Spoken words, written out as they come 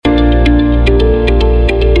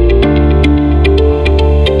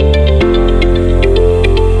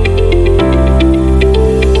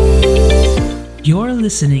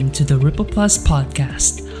listening to the Ripple Plus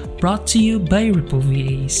podcast, brought to you by Ripple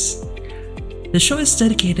VAs. The show is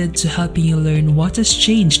dedicated to helping you learn what has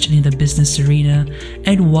changed in the business arena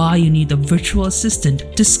and why you need a virtual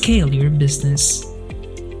assistant to scale your business.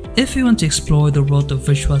 If you want to explore the world of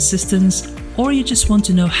virtual assistants, or you just want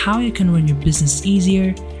to know how you can run your business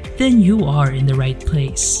easier, then you are in the right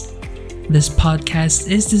place. This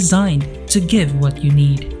podcast is designed to give what you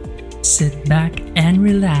need. Sit back and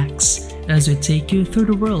relax as we take you through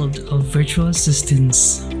the world of virtual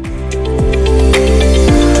assistants.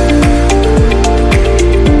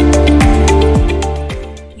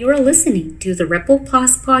 You are listening to the Ripple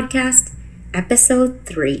Plus podcast, episode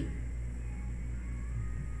 3.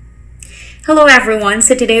 Hello everyone,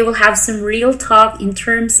 so today we'll have some real talk in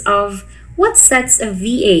terms of what sets a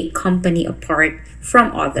VA company apart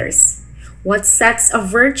from others. What sets a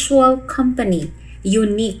virtual company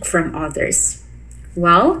unique from others?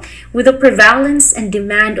 Well, with the prevalence and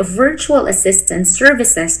demand of virtual assistant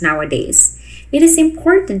services nowadays, it is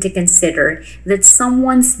important to consider that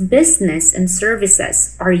someone's business and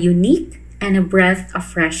services are unique and a breath of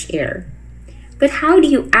fresh air. But how do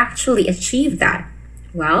you actually achieve that?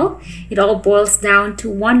 Well, it all boils down to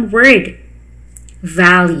one word: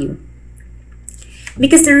 value.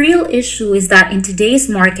 Because the real issue is that in today's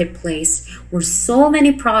marketplace, where so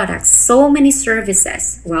many products, so many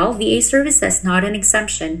services, well, VA services, not an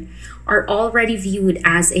exemption, are already viewed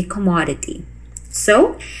as a commodity.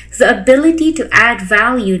 So, the ability to add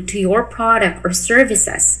value to your product or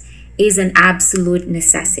services is an absolute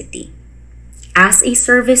necessity. As a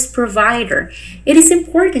service provider, it is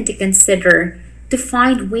important to consider to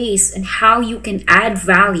find ways on how you can add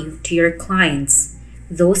value to your clients,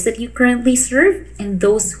 those that you currently serve and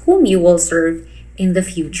those whom you will serve in the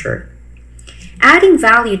future. Adding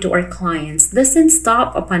value to our clients doesn't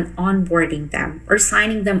stop upon onboarding them or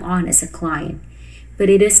signing them on as a client, but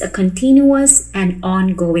it is a continuous and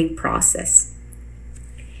ongoing process.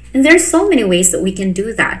 And there are so many ways that we can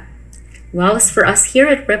do that. Well, as for us here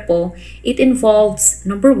at Ripple, it involves,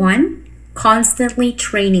 number one, constantly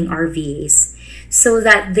training our VAs so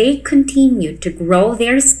that they continue to grow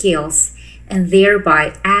their skills and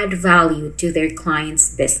thereby add value to their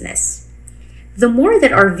client's business. The more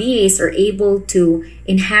that our VAs are able to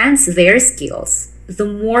enhance their skills, the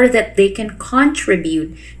more that they can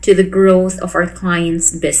contribute to the growth of our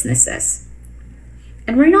clients' businesses.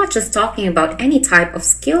 And we're not just talking about any type of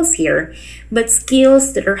skills here, but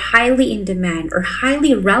skills that are highly in demand or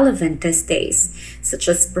highly relevant these days, such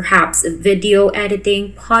as perhaps video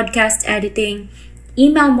editing, podcast editing,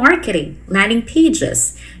 email marketing, landing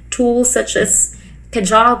pages, tools such as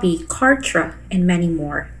Kajabi, Kartra, and many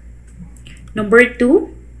more. Number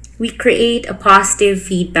 2, we create a positive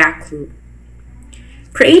feedback loop.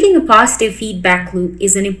 Creating a positive feedback loop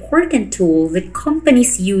is an important tool that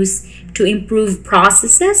companies use to improve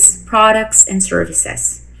processes, products, and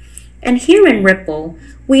services. And here in Ripple,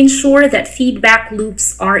 we ensure that feedback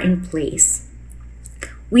loops are in place.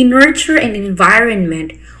 We nurture an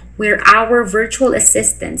environment where our virtual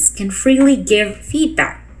assistants can freely give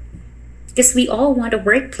feedback, because we all want a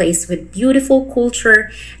workplace with beautiful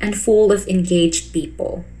culture and full of engaged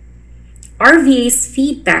people. Our VA's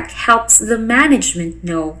feedback helps the management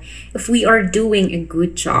know if we are doing a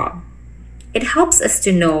good job. It helps us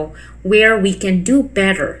to know where we can do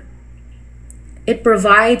better. It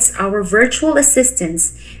provides our virtual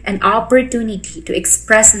assistants an opportunity to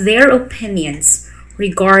express their opinions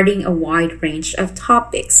regarding a wide range of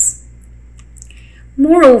topics.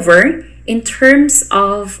 Moreover, in terms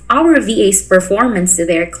of our VA's performance to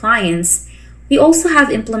their clients, we also have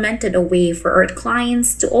implemented a way for our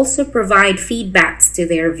clients to also provide feedbacks to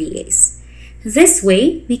their VAs. This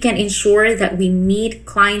way, we can ensure that we meet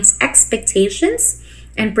clients' expectations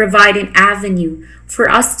and provide an avenue for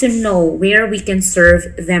us to know where we can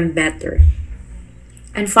serve them better.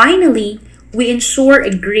 And finally, we ensure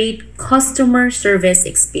a great customer service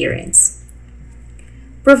experience.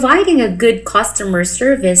 Providing a good customer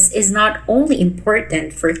service is not only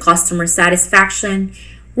important for customer satisfaction,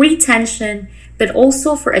 retention, but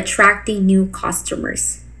also for attracting new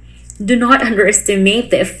customers. Do not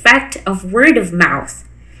underestimate the effect of word of mouth.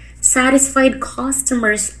 Satisfied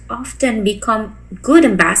customers often become good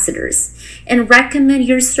ambassadors and recommend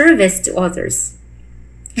your service to others.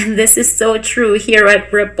 And this is so true here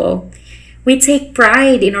at Ripple. We take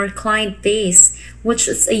pride in our client base, which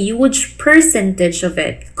is a huge percentage of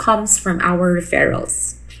it comes from our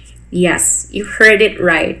referrals. Yes, you heard it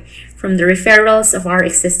right, from the referrals of our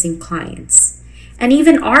existing clients. And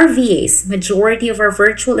even our VAs, majority of our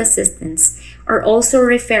virtual assistants, are also a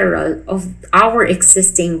referral of our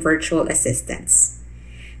existing virtual assistants.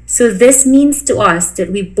 So this means to us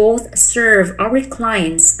that we both serve our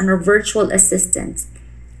clients and our virtual assistants,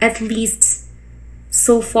 at least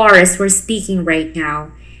so far as we're speaking right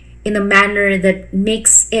now, in a manner that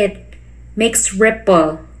makes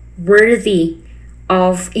Ripple worthy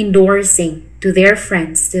of endorsing to their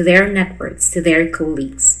friends, to their networks, to their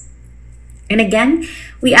colleagues. And again,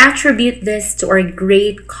 we attribute this to our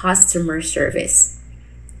great customer service.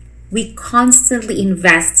 We constantly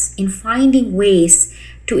invest in finding ways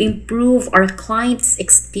to improve our clients'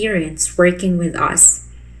 experience working with us.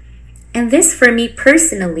 And this, for me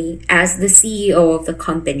personally, as the CEO of the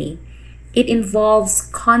company, it involves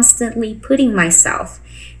constantly putting myself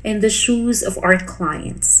in the shoes of our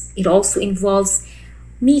clients. It also involves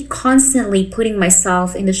me constantly putting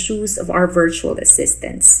myself in the shoes of our virtual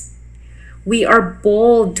assistants. We are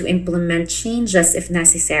bold to implement changes if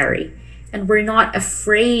necessary, and we're not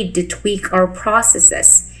afraid to tweak our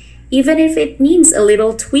processes, even if it means a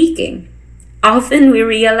little tweaking. Often we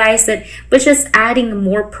realize that by just adding a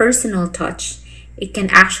more personal touch, it can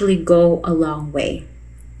actually go a long way.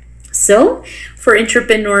 So, for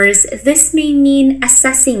entrepreneurs, this may mean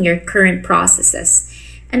assessing your current processes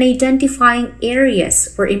and identifying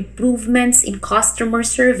areas where improvements in customer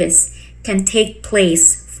service can take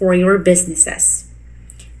place for your businesses.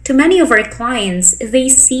 To many of our clients, they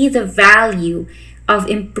see the value of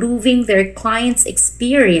improving their clients'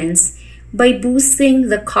 experience by boosting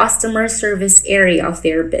the customer service area of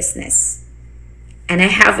their business. And I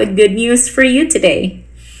have a good news for you today.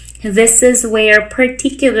 This is where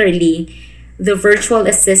particularly the virtual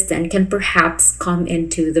assistant can perhaps come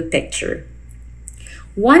into the picture.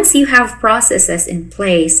 Once you have processes in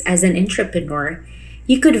place as an entrepreneur,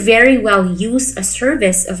 you could very well use a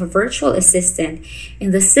service of a virtual assistant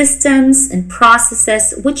in the systems and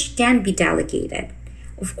processes which can be delegated.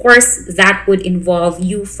 Of course, that would involve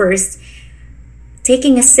you first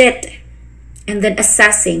taking a sit and then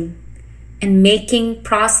assessing and making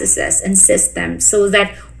processes and systems so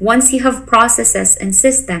that once you have processes and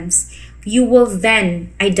systems, you will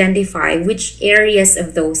then identify which areas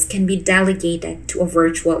of those can be delegated to a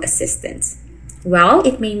virtual assistant. Well,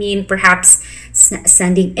 it may mean perhaps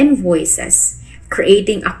sending invoices,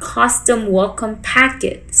 creating a custom welcome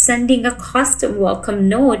packet, sending a custom welcome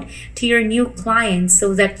note to your new clients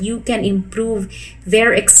so that you can improve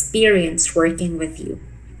their experience working with you,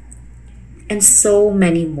 and so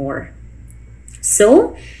many more.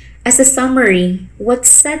 So, as a summary, what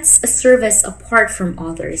sets a service apart from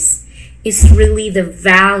others is really the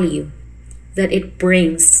value that it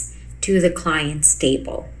brings to the client's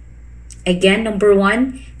table. Again, number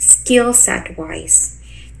one, skill set wise.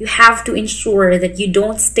 You have to ensure that you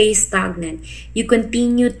don't stay stagnant. You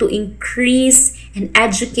continue to increase and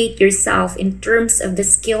educate yourself in terms of the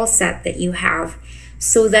skill set that you have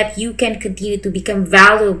so that you can continue to become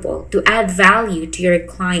valuable, to add value to your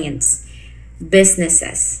clients'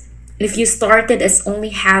 businesses. If you started as only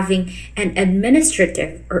having an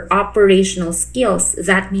administrative or operational skills,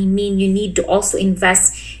 that may mean you need to also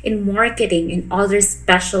invest in marketing and other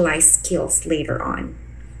specialized skills later on.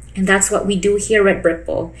 And that's what we do here at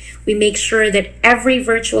Ripple. We make sure that every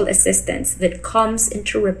virtual assistant that comes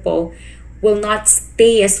into Ripple will not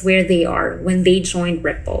stay as where they are when they join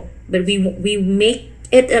Ripple. But we make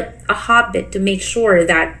it a habit to make sure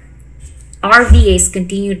that our VAs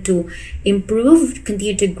continue to improve,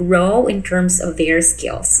 continue to grow in terms of their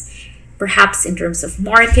skills, perhaps in terms of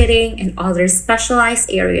marketing and other specialized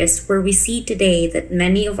areas where we see today that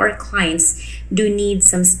many of our clients do need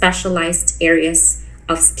some specialized areas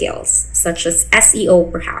of skills, such as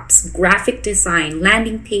SEO perhaps, graphic design,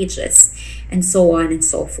 landing pages, and so on and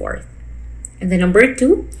so forth. And then number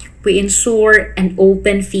two, we ensure an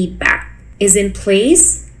open feedback is in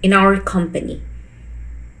place in our company.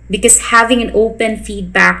 Because having an open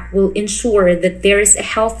feedback will ensure that there is a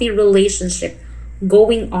healthy relationship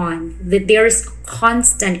going on, that there is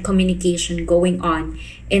constant communication going on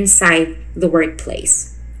inside the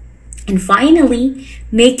workplace. And finally,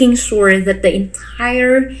 making sure that the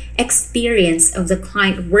entire experience of the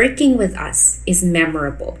client working with us is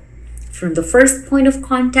memorable. From the first point of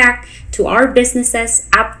contact to our businesses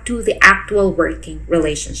up to the actual working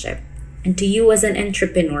relationship. And to you as an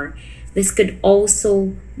entrepreneur, this could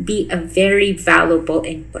also be a very valuable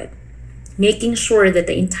input. Making sure that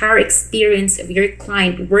the entire experience of your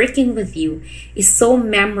client working with you is so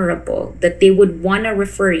memorable that they would want to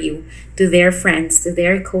refer you to their friends, to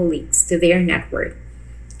their colleagues, to their network.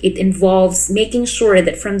 It involves making sure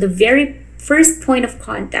that from the very first point of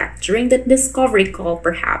contact, during that discovery call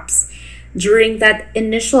perhaps, during that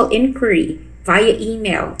initial inquiry via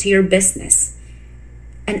email to your business,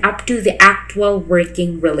 and up to the actual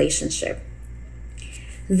working relationship,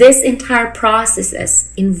 This entire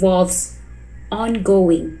process involves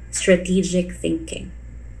ongoing strategic thinking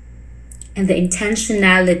and the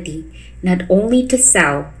intentionality not only to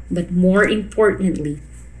sell, but more importantly,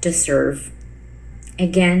 to serve.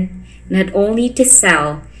 Again, not only to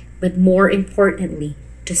sell, but more importantly,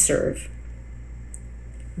 to serve.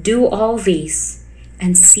 Do all these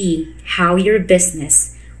and see how your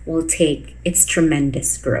business will take its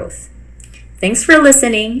tremendous growth. Thanks for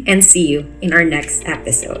listening and see you in our next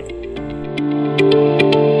episode.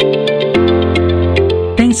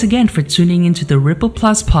 Thanks again for tuning into the Ripple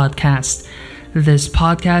Plus podcast. This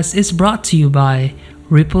podcast is brought to you by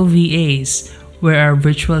Ripple VAs, where our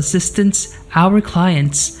virtual assistants, our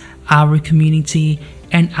clients, our community,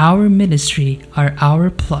 and our ministry are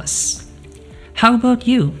our plus. How about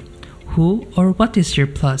you? Who or what is your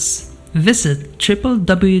plus? Visit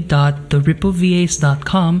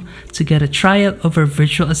www.theripplevas.com to get a trial of our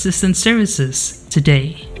virtual assistant services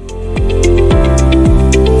today.